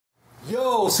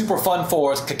Yo, super fun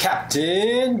for us,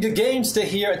 Captain. Good games to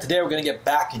here, and today we're gonna get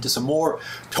back into some more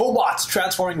Tobots,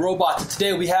 transforming robots. And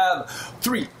today we have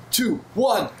 3, 2,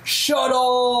 1,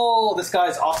 Shuttle. This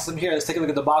guy's awesome here. Let's take a look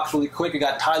at the box really quick. We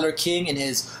got Tyler King in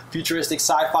his futuristic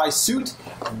sci-fi suit.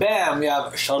 Bam, we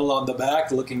have Shuttle on the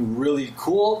back, looking really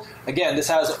cool. Again, this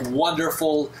has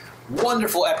wonderful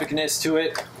epicness to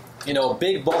it. You know,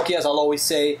 big, bulky, as I'll always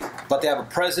say, but they have a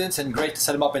presence and great to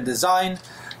set them up in design.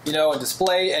 You know, and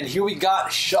display. And here we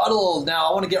got Shuttle. Now,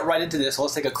 I want to get right into this, so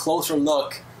let's take a closer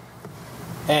look.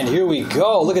 And here we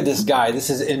go. Look at this guy. This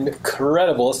is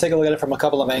incredible. Let's take a look at it from a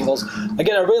couple of angles.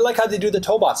 Again, I really like how they do the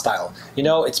Tobot style. You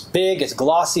know, it's big, it's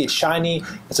glossy, it's shiny.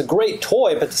 It's a great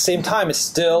toy, but at the same time, it's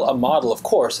still a model, of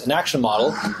course, an action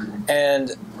model.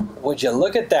 And would you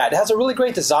look at that? It has a really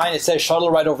great design. It says Shuttle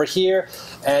right over here.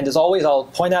 And as always, I'll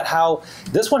point out how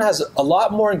this one has a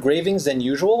lot more engravings than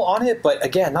usual on it, but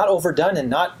again, not overdone and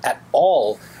not at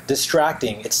all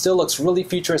distracting. It still looks really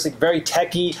futuristic, very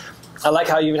techy. I like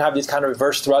how you even have these kind of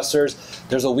reverse thrusters.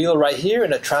 There's a wheel right here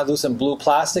in a translucent blue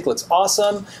plastic. Looks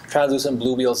awesome. Translucent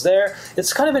blue wheels there.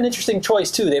 It's kind of an interesting choice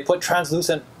too. They put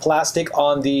translucent plastic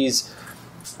on these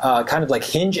kind of like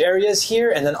hinge areas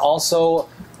here, and then also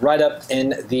right up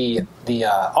in the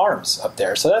arms up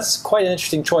there. So that's quite an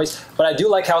interesting choice. But I do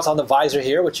like how it's on the visor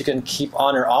here, which you can keep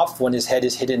on or off when his head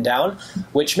is hidden down,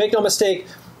 which, make no mistake,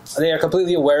 they are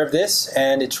completely aware of this,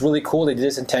 and it's really cool. They did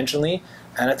this intentionally,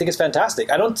 and I think it's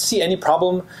fantastic. I don't see any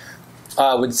problem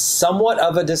with somewhat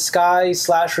of a disguise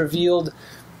 / revealed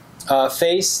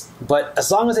face, but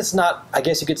as long as it's not, I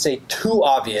guess you could say, too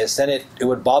obvious, then it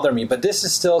would bother me. But this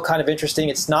is still kind of interesting.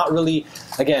 It's not really,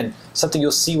 again, something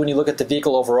you'll see when you look at the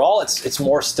vehicle overall. It's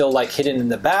more still like hidden in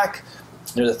the back.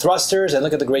 There are the thrusters, and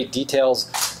look at the great details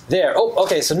there. Oh,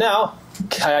 okay, so now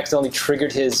I accidentally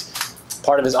triggered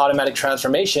part of his automatic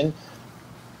transformation.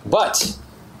 But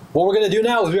what we're going to do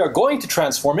now is we are going to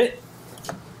transform it,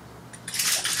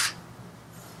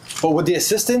 but with the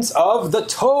assistance of the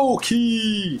toe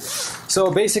key.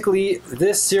 So basically,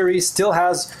 this series still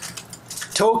has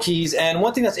toe keys, and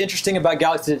one thing that's interesting about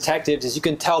Galaxy Detectives is you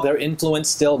can tell they're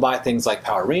influenced still by things like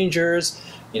Power Rangers,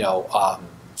 you know,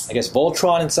 I guess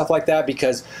Voltron and stuff like that,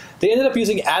 because they ended up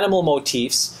using animal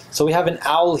motifs. So we have an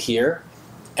owl here,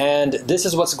 and this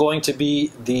is what's going to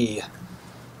be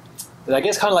I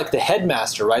guess kind of like the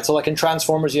headmaster, right? So like in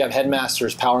Transformers, you have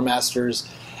headmasters, Power Masters,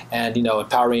 and, you know, in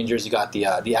Power Rangers, you got the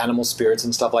animal spirits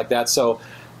and stuff like that. So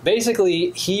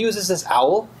basically, he uses this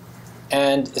owl,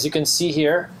 and as you can see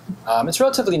here, it's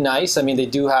relatively nice. I mean, they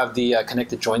do have the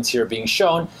connected joints here being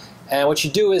shown. And what you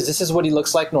do is, this is what he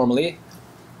looks like normally,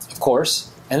 of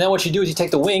course. And then what you do is you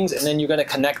take the wings, and then you're going to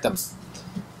connect them.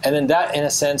 And then that, in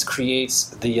a sense, creates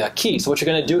the key. So what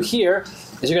you're going to do here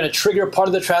is you're going to trigger part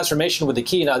of the transformation with the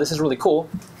key. Now, this is really cool.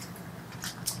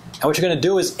 And what you're going to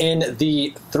do is in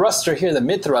the thruster here, the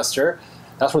mid thruster,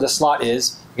 that's where the slot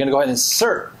is, you're going to go ahead and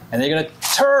insert. And then you're going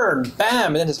to turn, bam,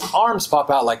 and then his arms pop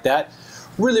out like that.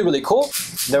 Really, really cool.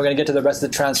 Then we're going to get to the rest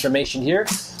of the transformation here.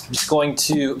 I'm just going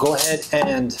to go ahead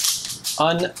and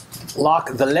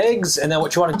unlock the legs. And then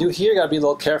what you want to do here, you got to be a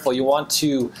little careful. You want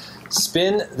to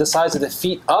spin the sides of the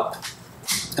feet up,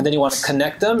 and then you want to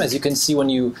connect them. As you can see when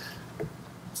you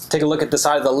take a look at the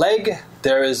side of the leg,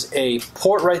 there is a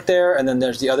port right there, and then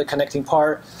there's the other connecting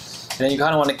part. And then you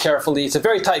kind of want to carefully, it's a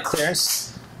very tight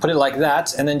clearance, put it like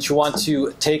that, and then you want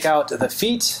to take out the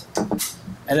feet.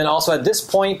 And then also at this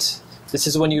point, this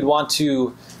is when you'd want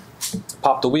to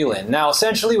pop the wheel in. Now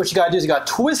essentially what you got to do is you got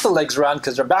to twist the legs around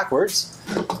because they're backwards.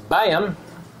 Bam!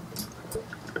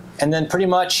 And then pretty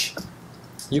much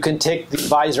you can take the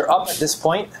visor up at this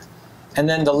point. And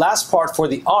then the last part for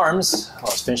the arms,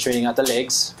 let's finish straightening out the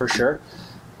legs for sure.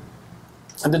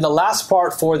 And then the last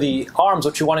part for the arms,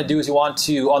 what you want to do is you want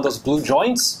to, on those blue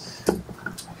joints,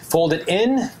 fold it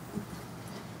in.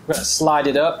 We're going to slide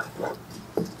it up.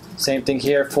 Same thing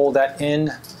here, fold that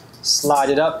in, slide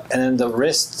it up, and then the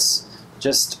wrists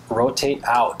just rotate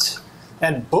out.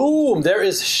 And boom, there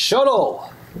is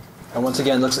Shuttle. And once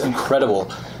again, looks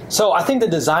incredible. So I think the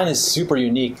design is super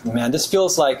unique, man. This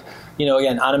feels like, you know,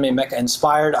 again, anime mecha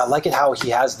inspired. I like it how he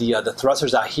has the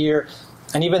thrusters out here.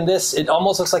 And even this, it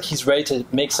almost looks like he's ready to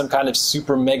make some kind of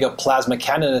super mega plasma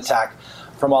cannon attack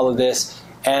from all of this.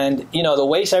 And, you know, the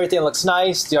waist, everything looks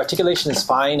nice. The articulation is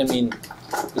fine. I mean,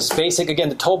 it's basic. Again,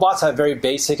 the Tobots have very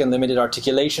basic and limited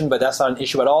articulation, but that's not an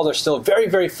issue at all. They're still very,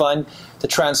 very fun to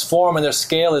transform, and their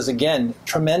scale is, again,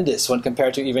 tremendous when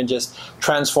compared to even just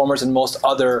Transformers and most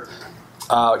other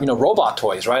you know, robot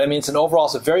toys, right? I mean, it's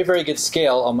a very, very good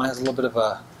scale. Oh, mine has a little bit of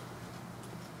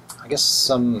I guess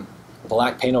some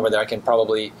black paint over there. I can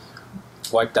probably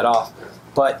wipe that off.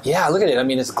 But yeah, look at it. I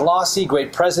mean, it's glossy,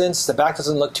 great presence. The back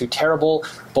doesn't look too terrible.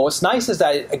 But what's nice is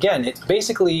that, again, it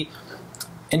basically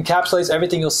encapsulates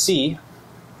everything you'll see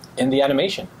in the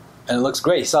animation. And it looks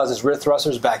great. You saw his rear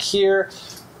thrusters back here.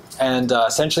 And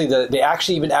essentially, they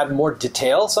actually even add more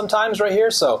detail sometimes right here.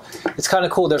 So it's kind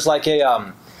of cool. There's like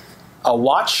a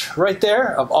watch right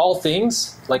there of all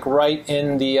things, like right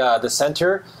in the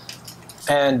center.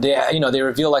 And they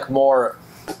reveal like more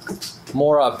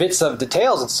bits of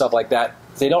details and stuff like that.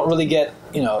 They don't really get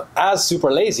as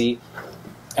super lazy,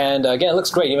 and again, it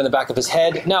looks great. Even the back of his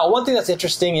head. Now, one thing that's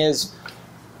interesting is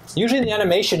usually in the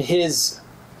animation, the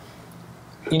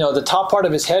top part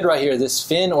of his head right here, this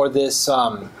fin or this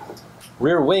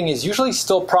rear wing, is usually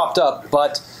still propped up.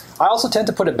 But I also tend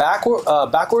to put it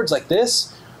backwards like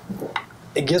this.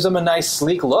 It gives him a nice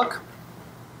sleek look.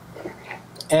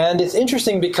 And it's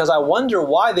interesting because I wonder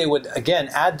why they would, again,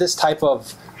 add this type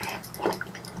of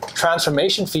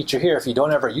transformation feature here if you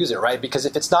don't ever use it, right? Because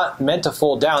if it's not meant to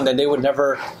fold down, then they would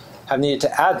never have needed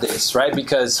to add this, right?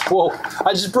 Because, whoa,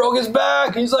 I just broke his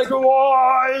back. He's like,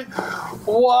 why?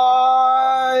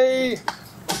 Why?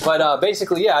 But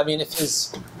basically, yeah, I mean, if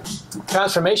his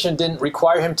transformation didn't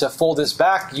require him to fold his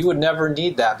back, you would never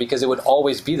need that because it would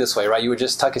always be this way, right? You would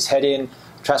just tuck his head in,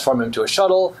 transform him into a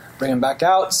shuttle, bring him back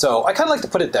out. So I kind of like to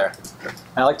put it there.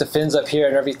 And I like the fins up here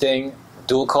and everything.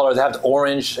 Dual color. They have the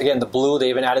orange, again, the blue. They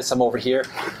even added some over here.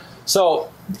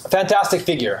 So, fantastic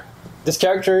figure. This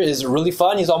character is really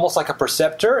fun. He's almost like a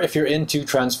Perceptor if you're into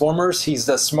Transformers. He's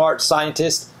the smart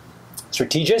scientist,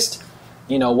 strategist,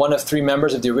 one of 3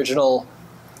 members of the original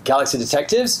Galaxy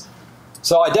Detectives.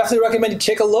 So I definitely recommend you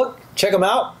check him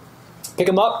out, pick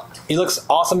him up. He looks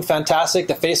awesome, fantastic.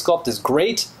 The face sculpt is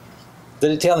great. The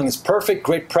detailing is perfect,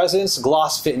 great presence,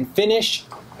 gloss, fit, and finish.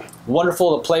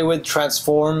 Wonderful to play with,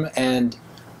 transform, and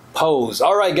pose.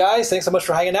 All right, guys, thanks so much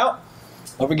for hanging out.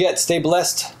 Don't forget, stay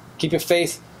blessed, keep your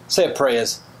faith, say your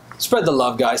prayers, spread the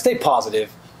love, guys, stay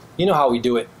positive. You know how we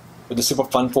do it with the Super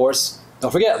Fun Force.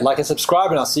 Don't forget, like and subscribe,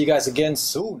 and I'll see you guys again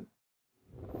soon.